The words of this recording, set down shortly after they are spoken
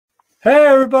Hey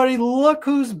everybody, look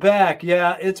who's back.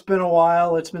 Yeah, it's been a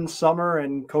while. It's been summer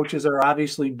and coaches are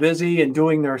obviously busy and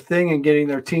doing their thing and getting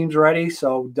their teams ready.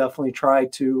 So definitely try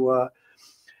to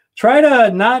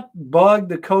not bug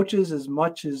the coaches as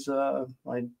much as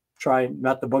I try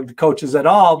not to bug the coaches at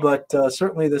all, but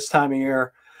certainly this time of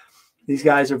year, these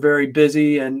guys are very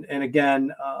busy and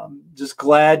again, just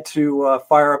glad to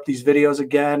fire up these videos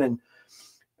again and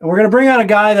we're going to bring on a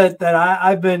guy that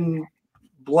I've been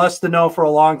blessed to know for a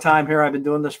long time here. I've been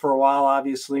doing this for a while,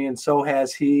 obviously, and so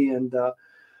has he. And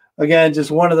again,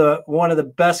 just one of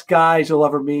the best guys you'll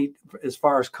ever meet as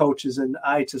far as coaches in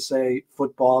IHSA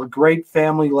football. Great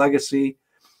family legacy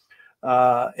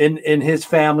in his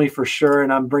family for sure.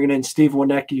 And I'm bringing in Steve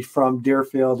Winiecki from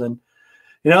Deerfield. And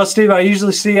Steve, I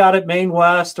usually see you out at Maine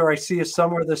West, or I see you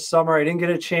somewhere this summer. I didn't get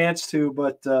a chance to,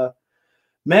 but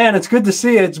man, it's good to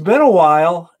see you. It's been a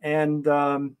while,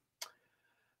 and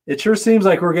it sure seems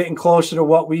like we're getting closer to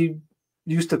what we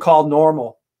used to call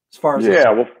normal as far as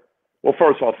well,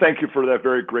 first of all, thank you for that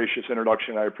very gracious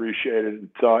introduction. I appreciate it.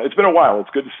 It's been a while. It's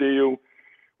good to see you.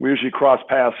 We usually cross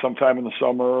paths sometime in the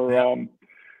summer. Yeah.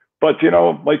 But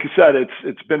like you said,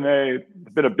 it's been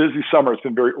a busy summer. It's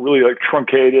been really like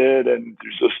truncated, and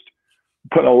there's just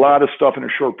putting a lot of stuff in a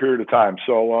short period of time.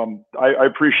 So I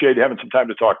appreciate having some time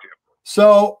to talk to you.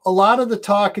 So a lot of the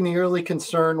talk in the early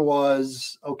concern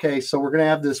was, okay, so we're going to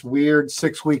have this weird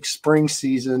 6-week spring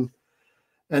season,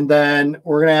 and then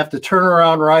we're going to have to turn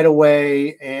around right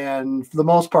away, and for the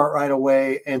most part right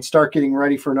away, and start getting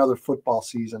ready for another football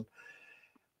season.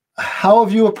 How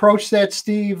have you approached that,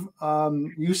 Steve?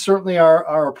 You certainly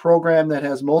are a program that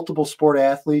has multiple sport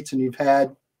athletes, and you've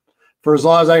had, for as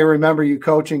long as I remember you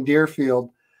coaching Deerfield.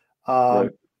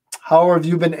 Right. How have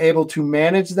you been able to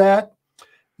manage that?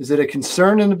 Is it a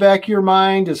concern in the back of your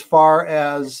mind as far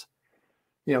as,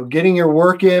 getting your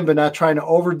work in, but not trying to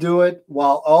overdo it,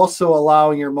 while also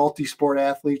allowing your multi-sport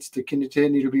athletes to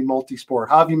continue to be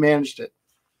multi-sport? How have you managed it?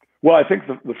 Well, I think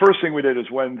the first thing we did is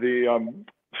when the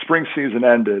spring season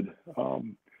ended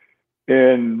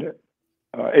in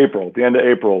April, the end of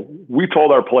April, we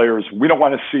told our players, we don't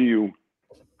want to see you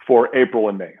for April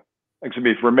and May. Excuse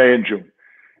me, for May and June.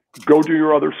 Go do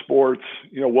your other sports.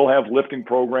 We'll have lifting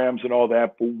programs and all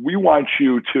that, but we want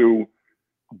you to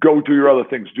go do your other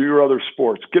things, do your other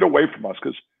sports, get away from us,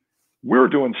 because we're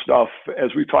doing stuff,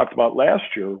 as we talked about last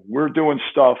year, we're doing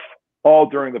stuff all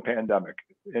during the pandemic,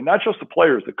 and not just the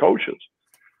players, the coaches.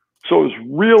 So it was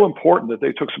real important that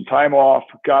they took some time off,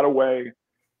 got away,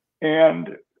 and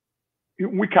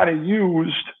we kind of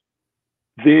used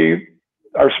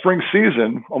our spring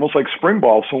season almost like spring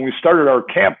ball. So when we started our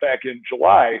camp back in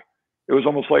July, it was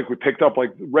almost like we picked up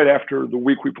like right after the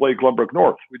week we played Glenbrook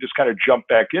North. We just kind of jumped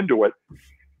back into it.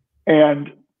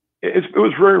 And it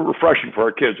was very refreshing for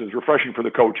our kids. It was refreshing for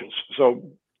the coaches. So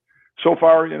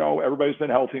far, everybody's been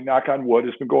healthy, knock on wood.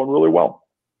 It's been going really well.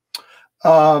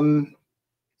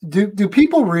 Do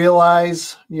people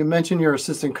realize, you mentioned your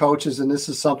assistant coaches, and this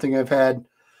is something I've had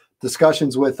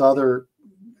discussions with other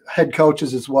head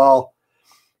coaches as well.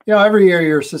 Every year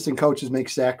your assistant coaches make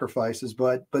sacrifices,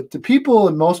 but do people,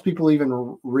 and most people,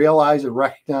 even realize or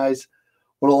recognize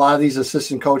what a lot of these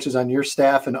assistant coaches on your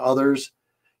staff and others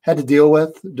had to deal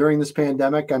with during this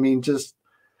pandemic? I mean, just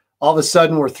all of a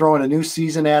sudden we're throwing a new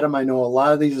season at them. I know a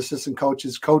lot of these assistant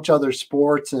coaches coach other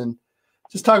sports, and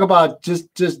just talk about just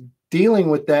dealing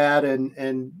with that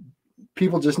and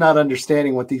people just not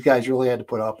understanding what these guys really had to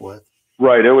put up with.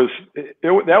 Right. That was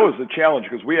the challenge,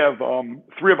 because we have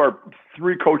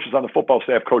three coaches on the football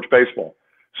staff coach baseball.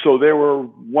 So they were,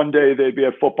 one day they'd be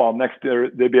at football, next day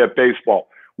they'd be at baseball.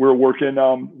 We were working,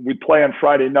 we'd play on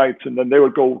Friday nights, and then they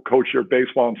would go coach their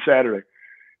baseball on Saturday.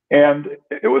 And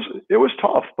it was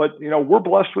tough, but we're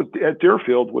blessed at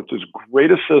Deerfield with this great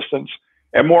assistants,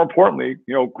 and more importantly,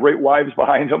 great wives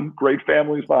behind them, great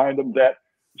families behind them that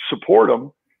support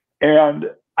them. And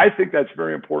I think that's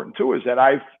very important too, is that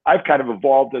I've kind of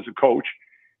evolved as a coach,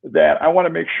 that I want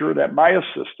to make sure that my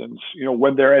assistants,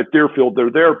 when they're at Deerfield, they're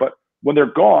there, but when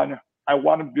they're gone, I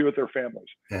want them to be with their families.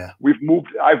 Yeah.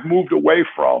 I've moved away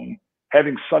from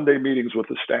having Sunday meetings with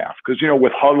the staff, because,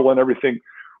 with huddle and everything,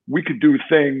 we could do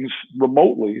things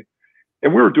remotely.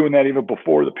 And we were doing that even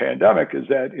before the pandemic, is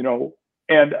that,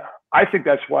 and I think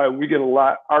that's why we get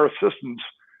our assistants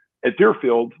at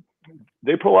Deerfield,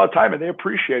 they put a lot of time and they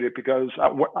appreciate it, because I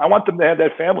want them to have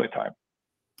that family time.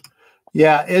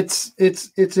 Yeah, it's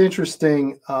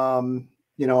interesting, and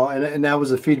that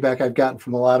was the feedback I've gotten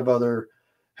from a lot of other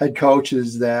head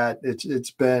coaches, that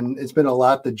it's been a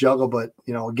lot to juggle, but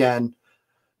again,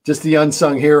 just the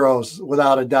unsung heroes,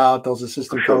 without a doubt, those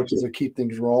assistant coaches that keep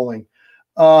things rolling.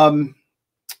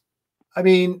 I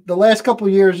mean, the last couple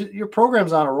of years, your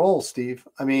program's on a roll, Steve.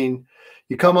 I mean,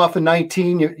 you come off in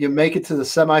 19, you make it to the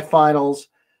semifinals.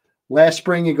 Last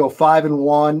spring, you go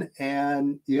 5-1,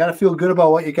 and you got to feel good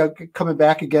about what you got coming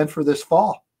back again for this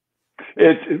fall.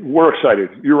 We're excited.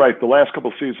 You're right. The last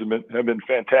couple of seasons have been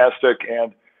fantastic,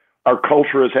 and our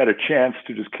culture has had a chance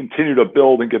to just continue to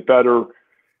build and get better.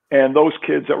 And those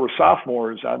kids that were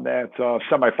sophomores on that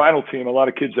semifinal team, a lot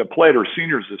of kids that played are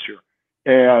seniors this year.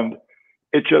 And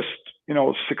it just,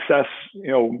 success,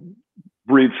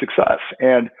 breeds success.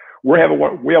 And we have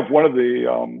one of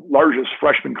the largest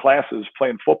freshman classes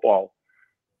playing football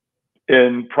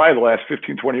in probably the last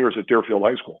 15, 20 years at Deerfield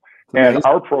High School. And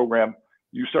our program,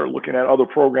 you start looking at other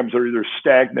programs that are either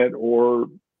stagnant or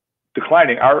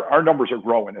declining. Our numbers are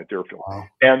growing at Deerfield. Wow.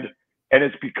 And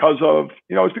it's because of,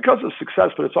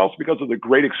 success, but it's also because of the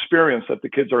great experience that the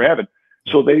kids are having.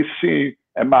 So they see,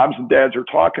 and moms and dads are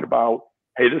talking about,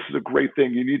 hey, this is a great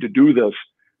thing. You need to do this.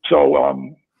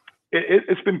 So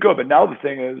it's been good. But now the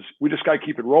thing is, we just got to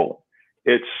keep it rolling.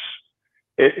 It's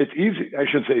easy. I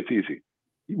shouldn't say it's easy.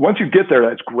 Once you get there,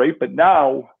 that's great. But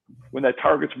now when that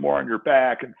target's more on your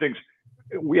back and things,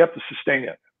 we have to sustain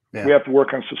it. Yeah. We have to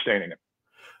work on sustaining it.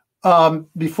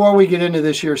 Before we get into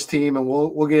this year's team, and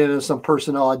we'll get into some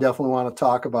personnel I definitely want to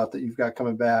talk about that you've got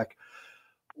coming back.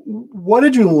 What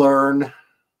did you learn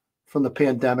from the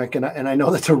pandemic? And I know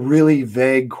that's a really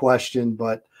vague question,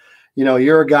 but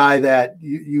you're a guy that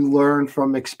you learn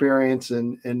from experience,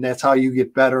 and that's how you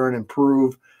get better and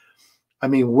improve. I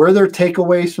mean, were there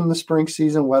takeaways from the spring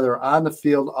season, whether on the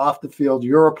field, off the field,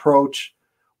 your approach?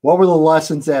 What were the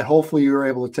lessons that hopefully you were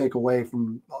able to take away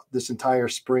from this entire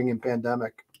spring and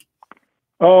pandemic?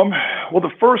 Well, the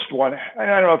first one, I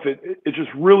don't know if it just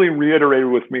really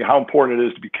reiterated with me how important it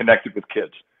is to be connected with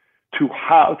kids,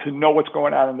 to know what's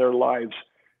going on in their lives,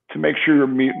 to make sure you're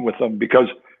meeting with them, because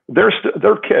they're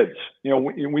kids.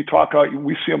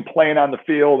 We see them playing on the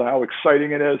field and how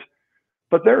exciting it is,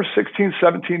 but they're 16,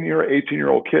 17 year,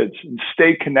 18-year-old kids, and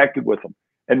stay connected with them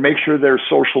and make sure their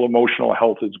social emotional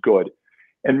health is good,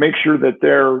 and make sure that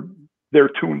they're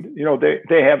tuned,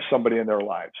 they have somebody in their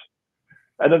lives.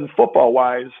 And then football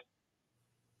wise,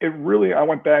 I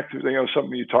went back to,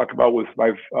 something you talk about with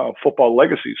my football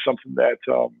legacy, something that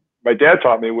my dad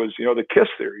taught me was, the KISS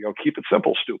theory, keep it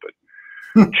simple, stupid.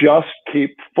 Just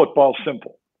keep football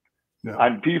simple. Yeah.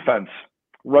 On defense,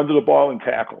 run to the ball and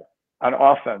tackle. On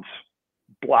offense,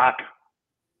 block,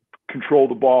 control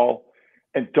the ball,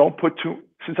 and don't put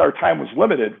since our time was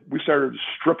limited, we started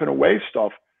stripping away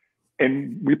stuff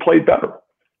and we played better.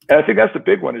 And I think that's the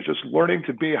big one, is just learning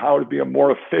how to be a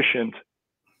more efficient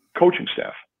coaching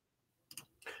staff.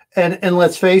 And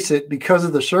let's face it, because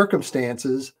of the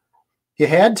circumstances, you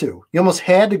almost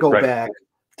had to go back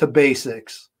to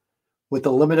basics with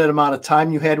the limited amount of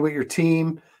time you had with your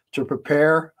team to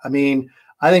prepare. I mean,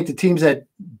 I think the teams that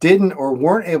didn't or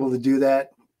weren't able to do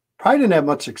that probably didn't have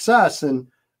much success. And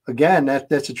again,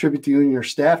 that's a tribute to you and your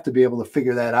staff to be able to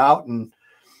figure that out. And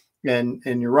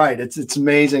you're right. It's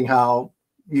amazing how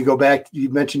you go back. You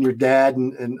mentioned your dad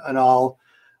and all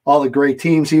the great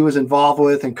teams he was involved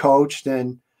with and coached.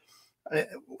 And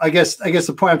I guess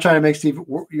the point I'm trying to make, Steve,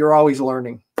 you're always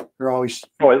learning. You're always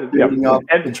reading up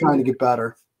and trying to get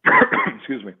better.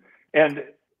 Excuse me. And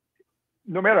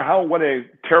no matter what a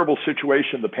terrible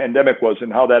situation the pandemic was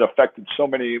and how that affected so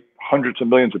many hundreds of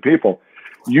millions of people,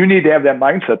 you need to have that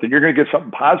mindset that you're going to get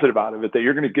something positive out of it, that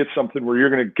you're going to get something where you're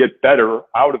going to get better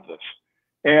out of this.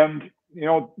 And,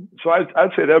 so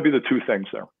I'd say that would be the two things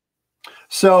there.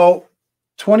 So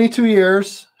 22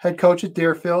 years head coach at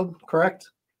Deerfield, correct?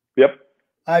 Yep.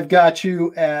 I've got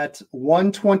you at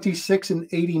 126 and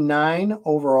 89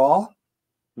 overall.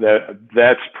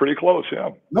 That's pretty close. Yeah.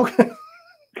 Okay.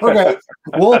 Okay.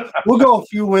 We'll go a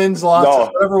few wins,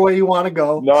 losses, whatever way you want to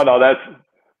go. No, that's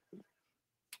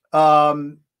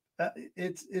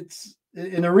it's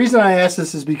and the reason I ask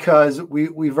this is because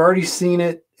we've already seen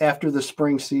it after the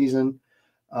spring season.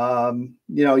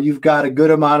 You've got a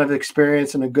good amount of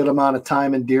experience and a good amount of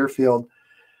time in Deerfield.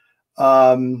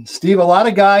 Steve, a lot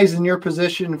of guys in your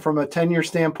position from a tenure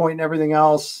standpoint and everything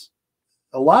else,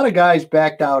 a lot of guys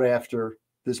backed out after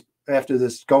this,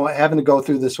 having to go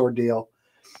through this ordeal.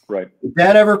 Right. Did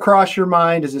that ever cross your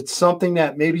mind? Is it something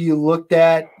that maybe you looked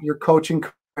at your coaching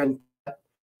career and,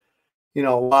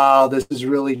 wow, this has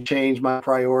really changed my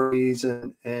priorities,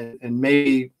 and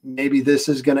maybe this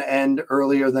is going to end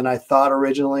earlier than I thought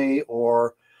originally?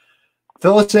 Or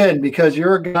fill us in, because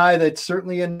you're a guy that's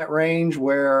certainly in that range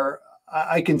where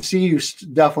I can see you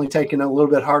definitely taking a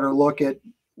little bit harder look at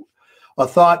a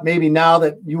thought maybe now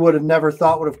that you would have never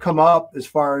thought would have come up, as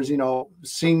far as,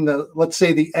 seeing let's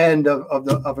say the end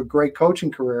of a great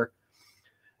coaching career.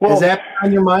 Well, has that been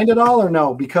on your mind at all, or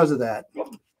no, because of that?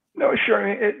 No, sure.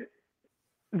 I mean,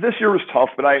 this year was tough,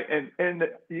 but and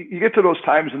you get to those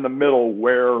times in the middle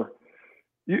where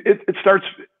it starts,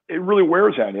 it really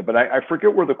wears on you. But I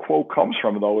forget where the quote comes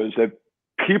from, though, is that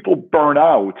people burn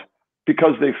out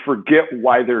because they forget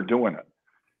why they're doing it.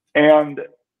 And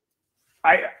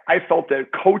I felt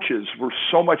that coaches were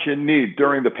so much in need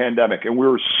during the pandemic, and we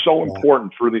were so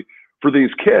important for these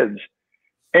kids.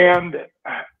 And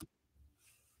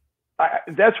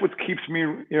that's what keeps me,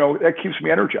 that keeps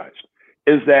me energized,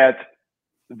 is that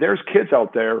there's kids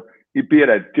out there, be it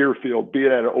at Deerfield, be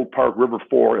it at Oak Park River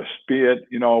Forest, be it,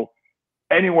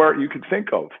 anywhere you could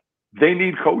think of, they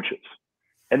need coaches.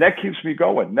 And that keeps me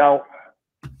going. Now,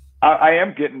 I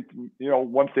am getting,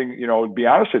 one thing, to be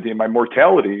honest with you, my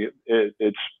mortality,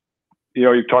 it's,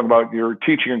 you're talking about your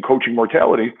teaching and coaching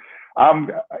mortality. I'm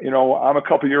a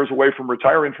couple of years away from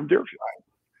retiring from Deerfield.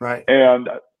 Right. And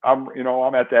I'm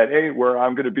at that age where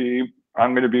I'm going to be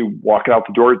walking out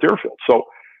the door at Deerfield. So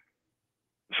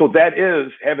that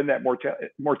is having that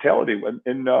mortality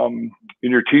in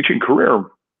your teaching career.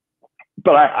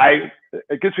 But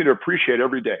it gets me to appreciate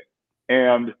every day.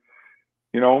 And,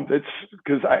 it's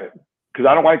because I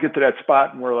don't want to get to that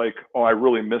spot and we're like, oh, I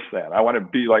really miss that. I want to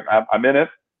be like, I'm in it.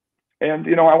 And,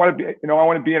 I want to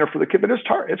be in it for the kid, but it's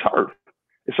hard. It's hard,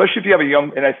 especially if you have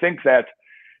and I think that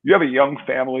you have a young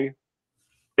family.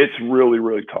 It's really,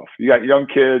 really tough. You got young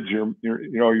kids, you're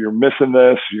missing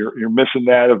this, you're missing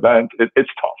that event.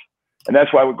 It's tough. And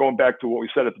that's why we're going back to what we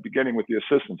said at the beginning with the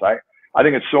assistants. I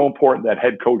think it's so important that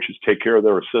head coaches take care of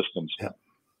their assistants. Yeah.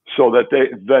 So that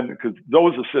because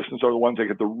those assistants are the ones that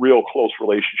get the real close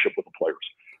relationship with the players.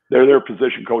 They're their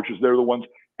position coaches. They're the ones.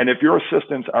 And if your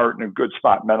assistants aren't in a good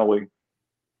spot mentally,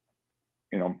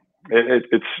 you're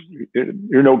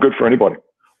no good for anybody.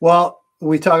 Well,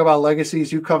 we talk about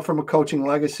legacies. You come from a coaching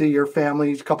legacy. Your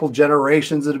family's a couple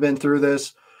generations that have been through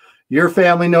this. Your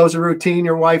family knows the routine.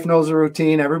 Your wife knows the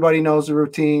routine. Everybody knows the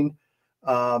routine.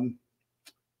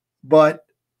 But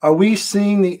are we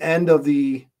seeing the end of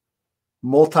the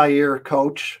multi-year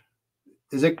coach?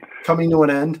 Is it coming to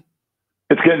an end?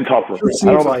 It's getting tougher. I don't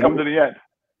know if it's coming to the end.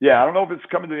 Yeah, I don't know if it's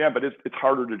coming to the end, but it's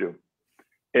harder to do.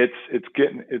 It's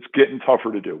getting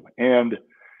tougher to do, and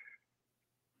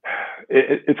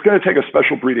it's going to take a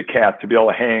special breed of cat to be able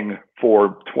to hang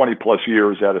for 20 plus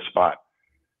years at a spot.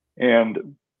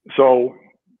 And so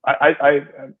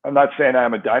I'm not saying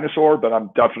I'm a dinosaur, but I'm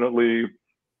definitely,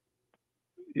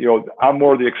 I'm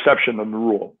more the exception than the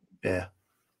rule. Yeah.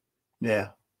 Yeah,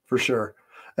 for sure.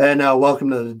 And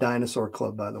welcome to the Dinosaur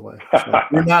Club, by the way. So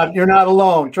you're not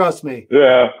alone. Trust me.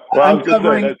 Yeah. Well,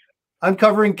 I'm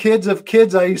covering kids of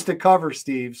kids I used to cover,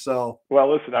 Steve. So.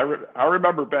 Well, listen, I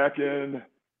remember back in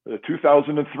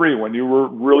 2003 when you were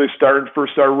really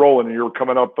first started rolling, and you were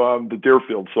coming up to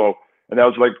Deerfield. So, and that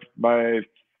was like my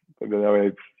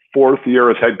 4th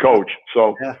year as head coach.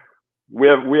 So. Yeah.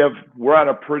 We're on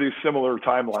a pretty similar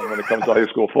timeline when it comes to high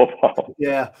school football.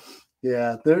 Yeah.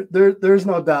 Yeah, there's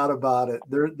no doubt about it.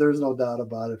 There's no doubt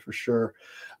about it for sure.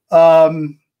 I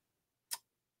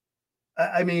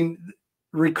mean,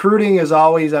 recruiting is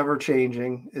always ever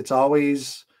changing. It's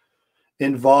always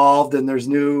involved, and there's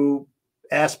new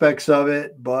aspects of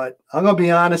it. But I'm going to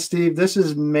be honest, Steve, this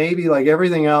is maybe like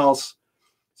everything else.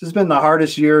 This has been the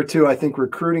hardest year or two, I think,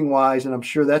 recruiting wise. And I'm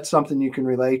sure that's something you can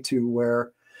relate to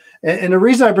where. And the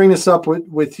reason I bring this up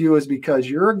with you is because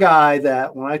you're a guy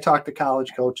that when I talk to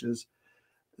college coaches,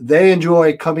 they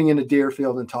enjoy coming into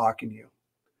Deerfield and talking to you.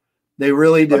 They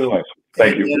really do. Nice.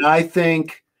 Thank you. And I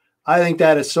think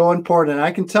that is so important. And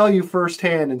I can tell you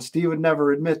firsthand, and Steve would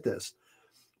never admit this,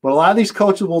 but a lot of these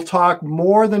coaches will talk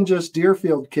more than just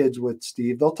Deerfield kids with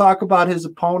Steve. They'll talk about his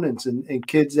opponents and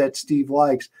kids that Steve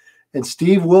likes. And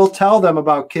Steve will tell them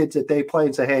about kids that they play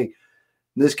and say, hey,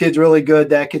 this kid's really good.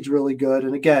 That kid's really good.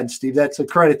 And again, Steve, that's a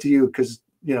credit to you because,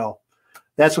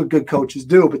 that's what good coaches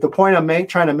do. But the point I'm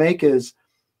trying to make is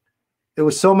it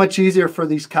was so much easier for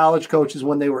these college coaches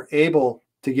when they were able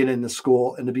to get into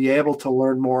school and to be able to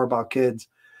learn more about kids.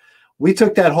 We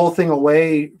took that whole thing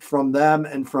away from them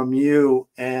and from you.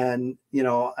 And,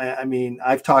 I mean,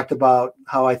 I've talked about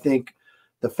how I think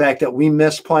the fact that we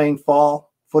missed playing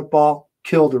fall football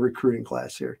killed the recruiting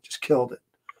class here, just killed it.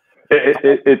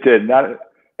 It did not,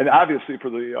 and obviously for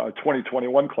the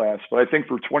 2021 class, but I think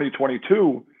for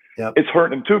 2022, yep. It's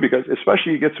hurting them too because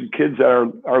especially you get some kids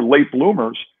that are late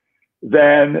bloomers,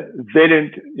 then they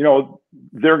didn't,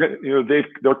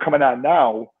 they're coming out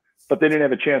now, but they didn't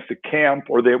have a chance to camp,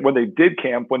 or when they did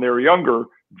camp when they were younger,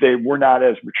 they were not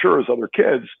as mature as other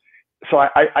kids. So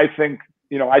I think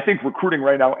recruiting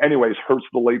right now, anyways, hurts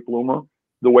the late bloomer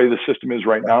the way the system is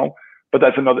right now. but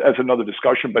that's another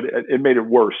discussion. But it made it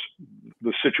worse.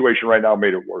 The situation right now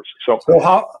made it worse. So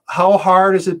how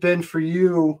hard has it been for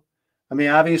you? I mean,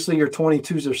 obviously your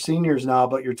 22s are seniors now,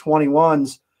 but your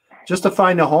 21s, just to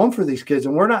find a home for these kids.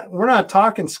 And we're not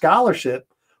talking scholarship.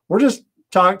 We're just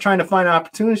trying to find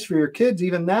opportunities for your kids.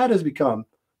 Even that has become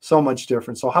so much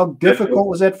different. So how difficult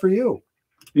was that for you?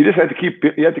 You just had to keep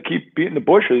beating the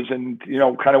bushes, and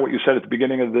kind of what you said at the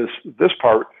beginning of this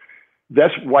part.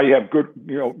 That's why you have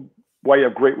why you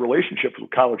have great relationships with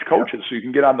college coaches, so you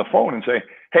can get on the phone and say,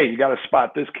 hey, you got a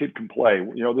spot, this kid can play,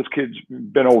 this kid's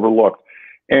been overlooked,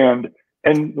 and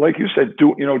like you said,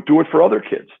 do it for other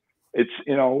kids. It's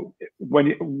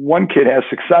when one kid has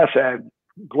success at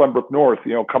Glenbrook North,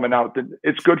 coming out, then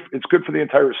it's good for the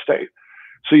entire state.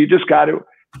 So you just got to,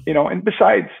 and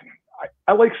besides,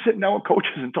 I like sitting down with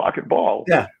coaches and talking ball.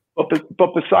 Yeah. But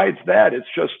besides that,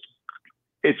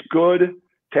 it's good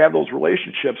to have those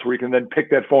relationships where you can then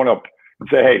pick that phone up and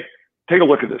say, hey, take a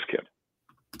look at this kid.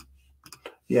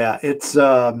 Yeah, it's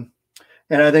and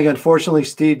I think unfortunately,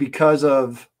 Steve, because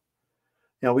of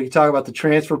we can talk about the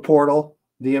transfer portal,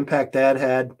 the impact that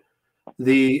had,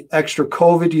 the extra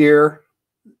COVID year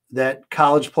that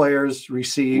college players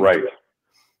received. Right.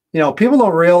 People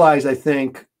don't realize, I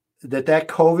think, that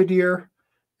COVID year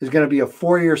is going to be a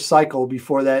 4-year cycle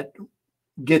before that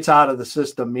gets out of the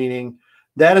system, meaning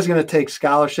that is going to take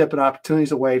scholarship and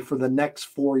opportunities away for the next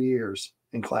 4 years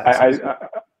in classes.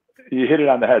 You hit it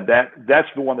on the head. That's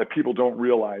the one that people don't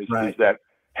realize, right, is that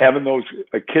having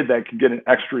a kid that can get an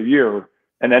extra year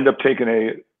and end up taking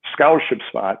a scholarship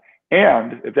spot.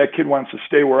 And if that kid wants to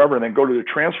stay wherever and then go to the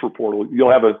transfer portal,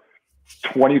 you'll have a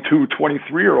 22,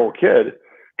 23-year-old kid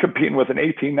competing with an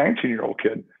 18, 19-year-old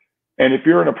kid. And if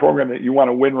you're in a program that you want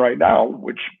to win right now,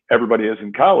 which everybody is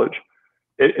in college,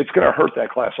 it's going to hurt that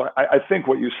class. So I think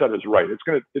what you said is right. It's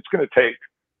going to take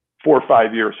 4 or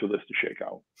 5 years for this to shake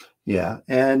out. Yeah.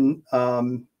 And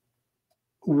and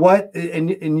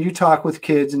you talk with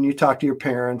kids and you talk to your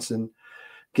parents and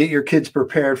get your kids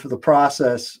prepared for the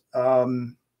process.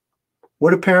 What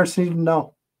do parents need to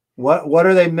know? What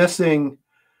are they missing,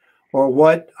 or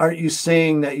what aren't you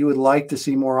seeing that you would like to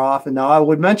see more often? Now, I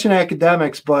would mention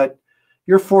academics, but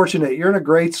you're fortunate. You're in a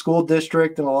great school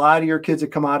district, and a lot of your kids that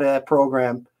come out of that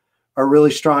program are really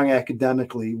strong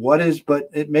academically.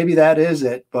 Maybe that is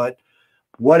it, but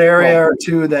what area or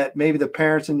two that maybe the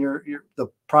parents and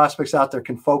the prospects out there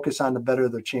can focus on to better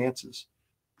their chances?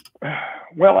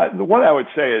 Well, the one I would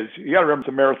say is you got to remember it's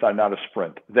a marathon, not a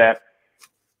sprint. That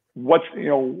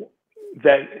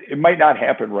it might not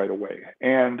happen right away,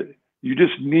 and you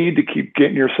just need to keep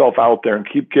getting yourself out there and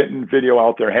keep getting video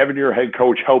out there, having your head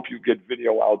coach help you get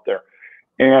video out there.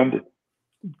 And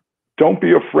don't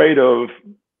be afraid of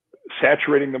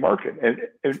saturating the market,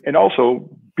 and also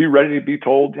be ready to be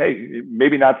told, hey,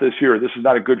 maybe not this year. This is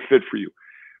not a good fit for you.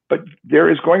 But there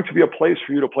is going to be a place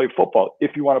for you to play football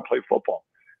if you want to play football.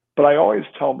 But I always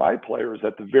tell my players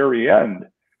at the very end,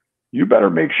 you better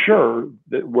make sure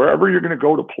that wherever you're going to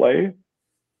go to play,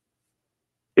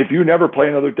 if you never play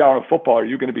another down of football, are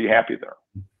you going to be happy there?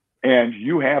 And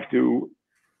you have to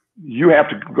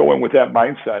go in with that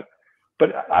mindset.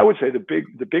 But I would say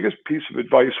the biggest piece of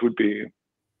advice would be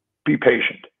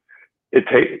patient. It's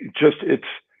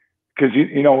because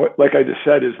like I just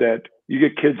said, is that you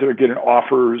get kids that are getting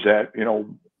offers at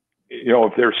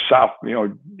if they're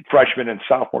freshmen and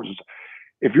sophomores.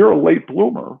 If you're a late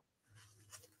bloomer,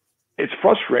 it's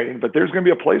frustrating, but there's going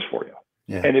to be a place for you.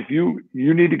 Yeah. And if you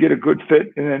need to get a good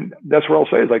fit, and then that's what I'll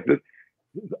say is like this.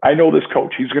 I know this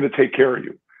coach; he's going to take care of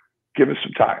you. Give us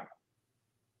some time.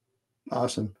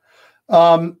 Awesome.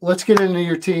 Let's get into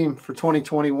your team for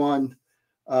 2021.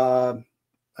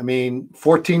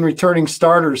 14 returning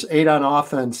starters, 8 on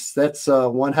offense. That's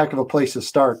one heck of a place to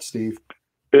start, Steve.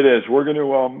 It is. We're going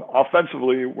to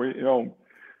offensively. We're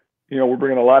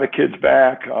bringing a lot of kids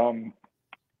back.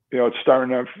 It's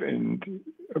starting off, and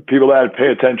people that pay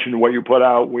attention to what you put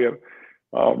out. We have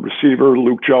receiver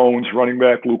Luke Jones, running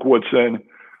back Luke Woodson.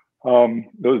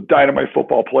 Those dynamite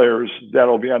football players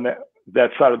that'll be on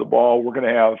that side of the ball. We're going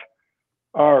to have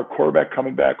our quarterback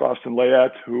coming back, Austin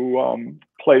Layette, who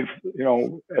played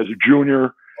as a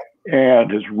junior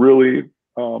and has really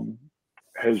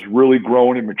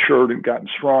grown and matured and gotten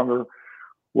stronger.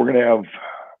 We're going to have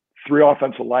 3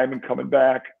 offensive linemen coming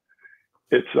back.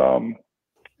 It's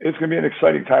going to be an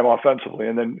exciting time offensively.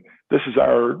 And then this is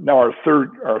our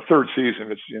third season.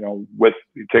 It's, with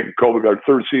you taking COVID, our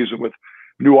third season with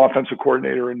new offensive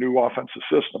coordinator and new offensive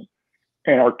system.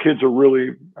 And our kids are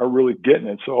really getting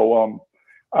it. So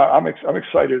I'm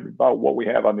excited about what we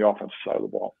have on the offensive side of the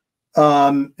ball.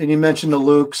 And you mentioned the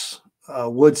Lukes.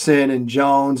 Woodson and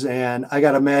Jones, and I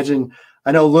got to imagine.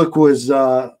 I know Luke was,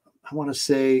 I want to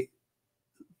say,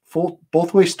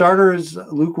 both way starter. Is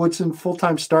Luke Woodson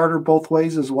full-time starter both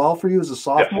ways as well for you as a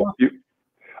sophomore? Yes.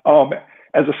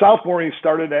 As a sophomore, he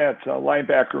started at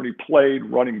linebacker and he played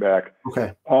running back.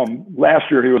 Okay. Last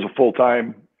year, he was a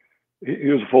full-time. He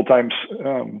was a full-time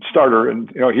starter, and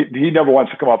he never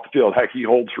wants to come off the field. Heck, he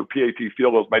holds for PAT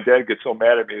field goals. My dad gets so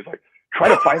mad at me. He's like, try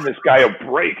to find this guy a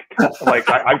break.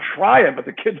 I'm trying, but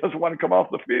the kid doesn't want to come off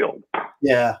the field.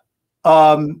 Yeah.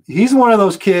 He's one of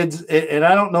those kids, and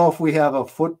I don't know if we have a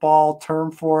football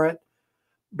term for it,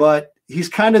 but he's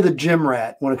kind of the gym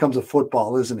rat when it comes to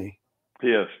football, isn't he? He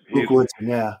is. Luke Woodson,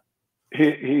 yeah.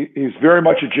 He's very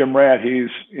much a gym rat. He's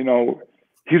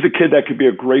a kid that could be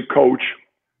a great coach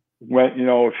when,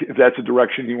 if that's a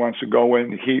direction he wants to go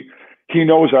in. He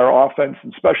knows our offense,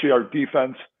 and especially our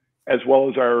defense, as well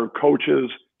as our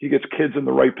coaches. He gets kids in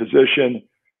the right position.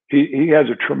 He has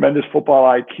a tremendous football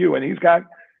IQ, and you've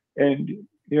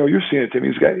seen it, Tim.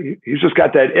 He's just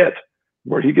got that it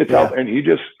where he gets out there and he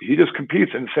just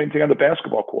competes. And the same thing on the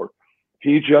basketball court.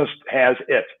 He just has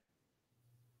it.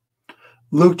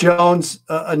 Luke Jones,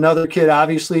 another kid,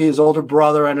 obviously his older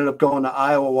brother ended up going to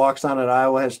Iowa, walks on at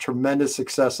Iowa, has tremendous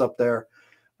success up there.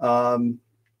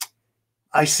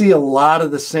 I see a lot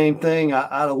of the same thing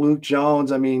out of Luke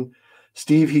Jones. I mean,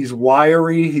 Steve, he's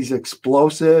wiry, he's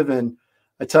explosive, and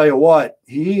I tell you what,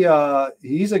 he's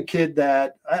a kid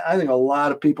that I think a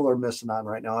lot of people are missing on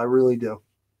right now. I really do.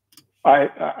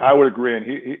 I would agree, and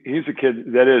he's a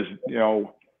kid that is,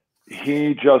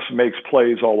 he just makes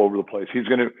plays all over the place.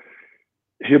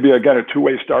 He'll be, again, a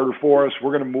two-way starter for us.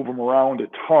 We're going to move him around a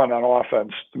ton on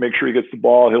offense to make sure he gets the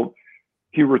ball.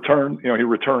 He returns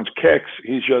kicks.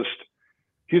 He's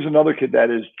another kid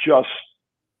that is just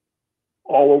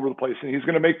all over the place, and he's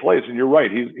going to make plays. And you're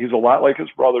right. He's a lot like his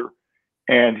brother,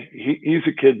 and he's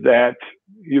a kid that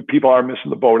people are missing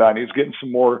the boat on. He's getting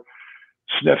some more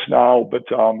sniffs now, but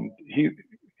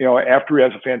after he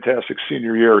has a fantastic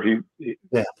senior year,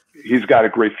 he's got a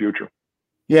great future.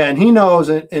 Yeah, and he knows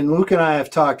it, and Luke and I have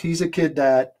talked. He's a kid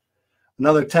that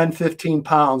another 10, 15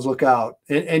 pounds, look out.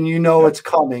 And it's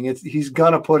coming. He's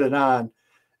going to put it on.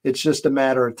 It's just a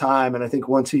matter of time. And I think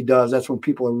once he does, that's when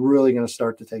people are really going to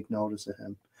start to take notice of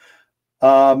him.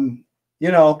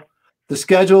 The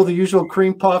schedule, the usual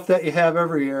cream puff that you have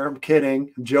every year. I'm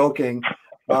kidding. I'm joking.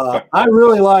 I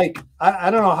really like –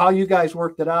 I don't know how you guys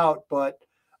worked it out, but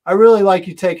I really like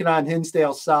you taking on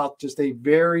Hinsdale South, just a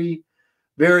very –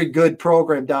 very good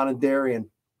program down in Darien.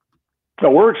 No,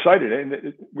 we're excited,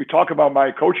 and we talk about my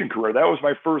coaching career. That was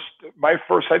my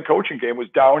first head coaching game was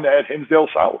down at Hinsdale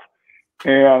South,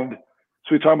 and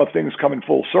so we talk about things coming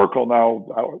full circle.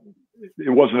 Now,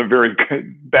 it wasn't a very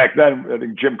good back then. I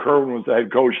think Jim Kerwin was the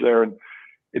head coach there, and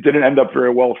it didn't end up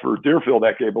very well for Deerfield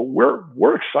that game. But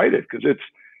we're excited because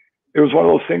it was one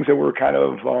of those things that we're kind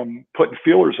of putting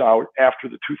feelers out after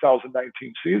the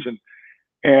 2019 season.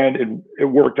 And it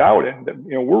worked out, and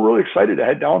we're really excited to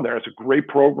head down there. It's a great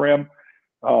program.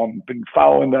 Been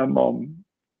following them, a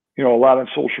lot on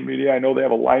social media. I know they have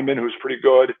a lineman who's pretty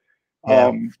good.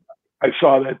 Yeah. I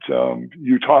saw that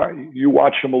you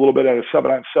watched them a little bit at a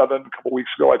 7-on-7 a couple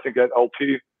weeks ago. I think at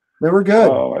LT. They were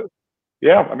good.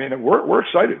 I mean, we're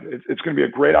excited. It's going to be a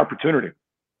great opportunity.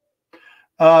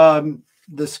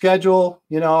 The schedule,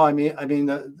 I mean,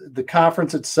 the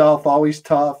conference itself always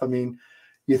tough. I mean.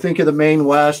 You think of the Maine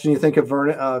West, and you think of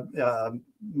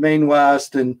Maine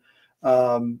West, and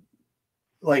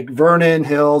like Vernon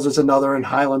Hills is another, in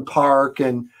Highland Park,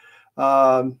 and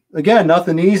again,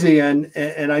 nothing easy. And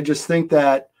I just think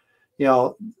that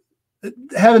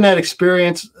having that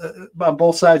experience on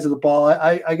both sides of the ball,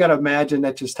 I got to imagine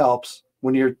that just helps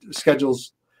when your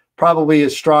schedule's probably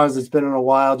as strong as it's been in a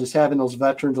while. Just having those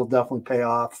veterans will definitely pay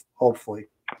off, hopefully.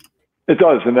 It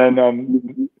does, and then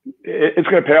it's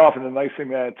going to pay off. And the nice thing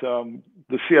that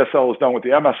the CSL has done with the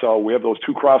MSL, we have those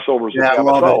two crossovers with the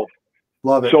MSL.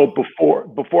 Love it. So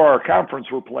before our conference,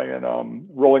 we're playing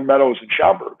Rolling Meadows and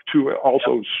Schaumburg, two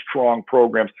also strong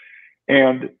programs.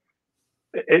 And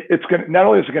it's going to, not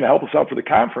only is it going to help us out for the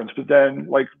conference, but then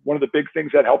like one of the big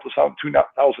things that helped us out in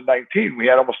 2019, we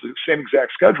had almost the same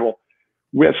exact schedule.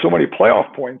 We had so many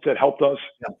playoff points that helped us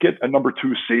get a number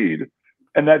 2 seed.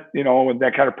 And that, and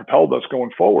that kind of propelled us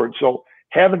going forward. So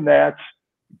having that,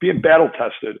 being battle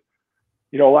tested,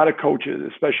 a lot of coaches,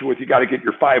 especially with you got to get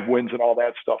your 5 wins and all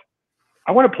that stuff.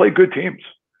 I want to play good teams.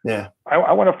 Yeah.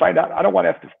 I want to find out. I don't want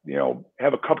to have to,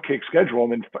 have a cupcake schedule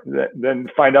and then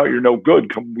find out you're no good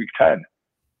come week 10.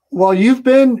 Well, you've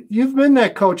been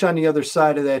that coach on the other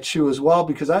side of that shoe as well,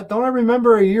 because I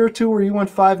remember a year or two where you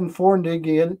went 5-4 and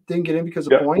didn't get in because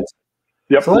of points.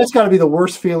 Yep. So that's got to be the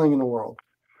worst feeling in the world.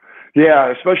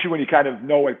 Yeah, especially when you kind of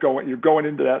know it you're going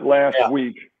into that last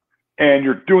week and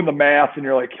you're doing the math and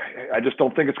you're like, I just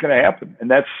don't think it's going to happen. And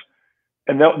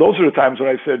those are the times when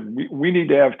I said we need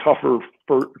to have tougher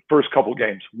first couple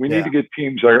games. We need to get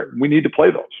teams there. We need to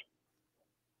play those,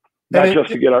 not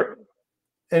just to get our.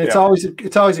 And it's always a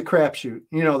crapshoot.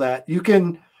 You know that you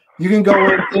can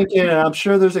go in thinking, and I'm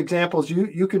sure there's examples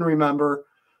you can remember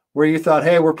where you thought,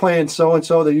 hey, we're playing so and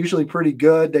so. They're usually pretty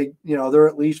good. They're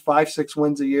at least 5-6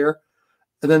 wins a year,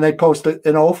 and then they post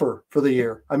an offer for the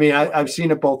year. I mean, I've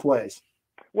seen it both ways.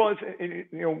 Well,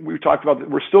 we've talked about that.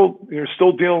 We're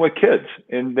still dealing with kids,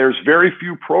 and there's very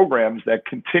few programs that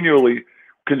continually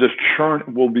can just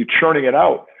will be churning it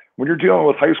out. When you're dealing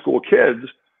with high school kids,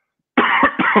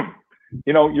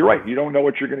 you're right. You don't know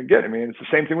what you're going to get. I mean, it's the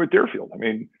same thing with Deerfield. I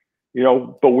mean,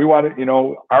 but we want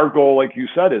to, our goal, like you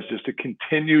said, is just to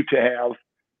continue to have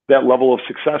that level of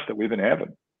success that we've been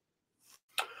having.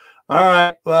 All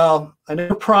right. Well, I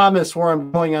never promise where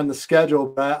I'm going on the schedule,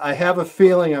 but I have a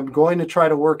feeling I'm going to try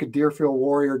to work a Deerfield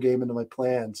Warrior game into my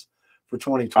plans for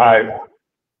 2020.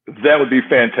 That would be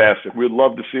fantastic. We'd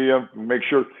love to see you. Make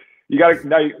sure you got to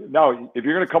now. If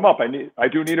you're going to come up, I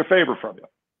do need a favor from you.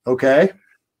 Okay.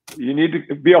 You need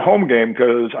to be a home game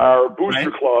because our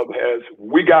booster club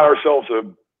we got ourselves a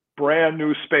brand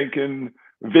new spanking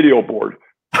video board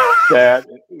that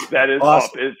is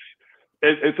awesome. up.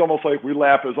 It's almost like we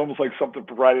laugh. It's almost like something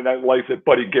for Friday Night Lights that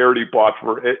Buddy Garrity bought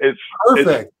for it. It's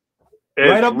perfect. It's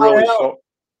right up really my alley.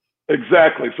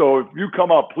 Exactly. So if you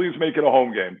come up, please make it a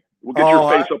home game. We'll get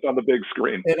your face up on the big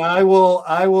screen. And I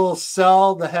will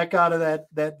sell the heck out of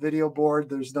that video board.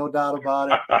 There's no doubt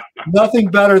about it. Nothing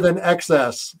better than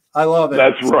XS. I love it.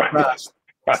 That's right. The best.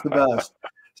 It's the best.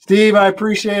 Steve, I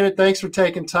appreciate it. Thanks for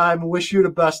taking time. Wish you the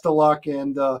best of luck.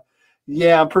 And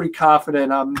I'm pretty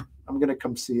confident I'm going to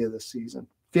come see you this season.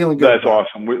 Feeling good. That's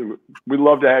awesome. We'd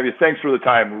love to have you. Thanks for the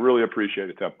time. We really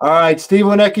appreciate it, Tim. All right. Steve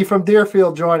Winiecki from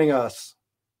Deerfield joining us.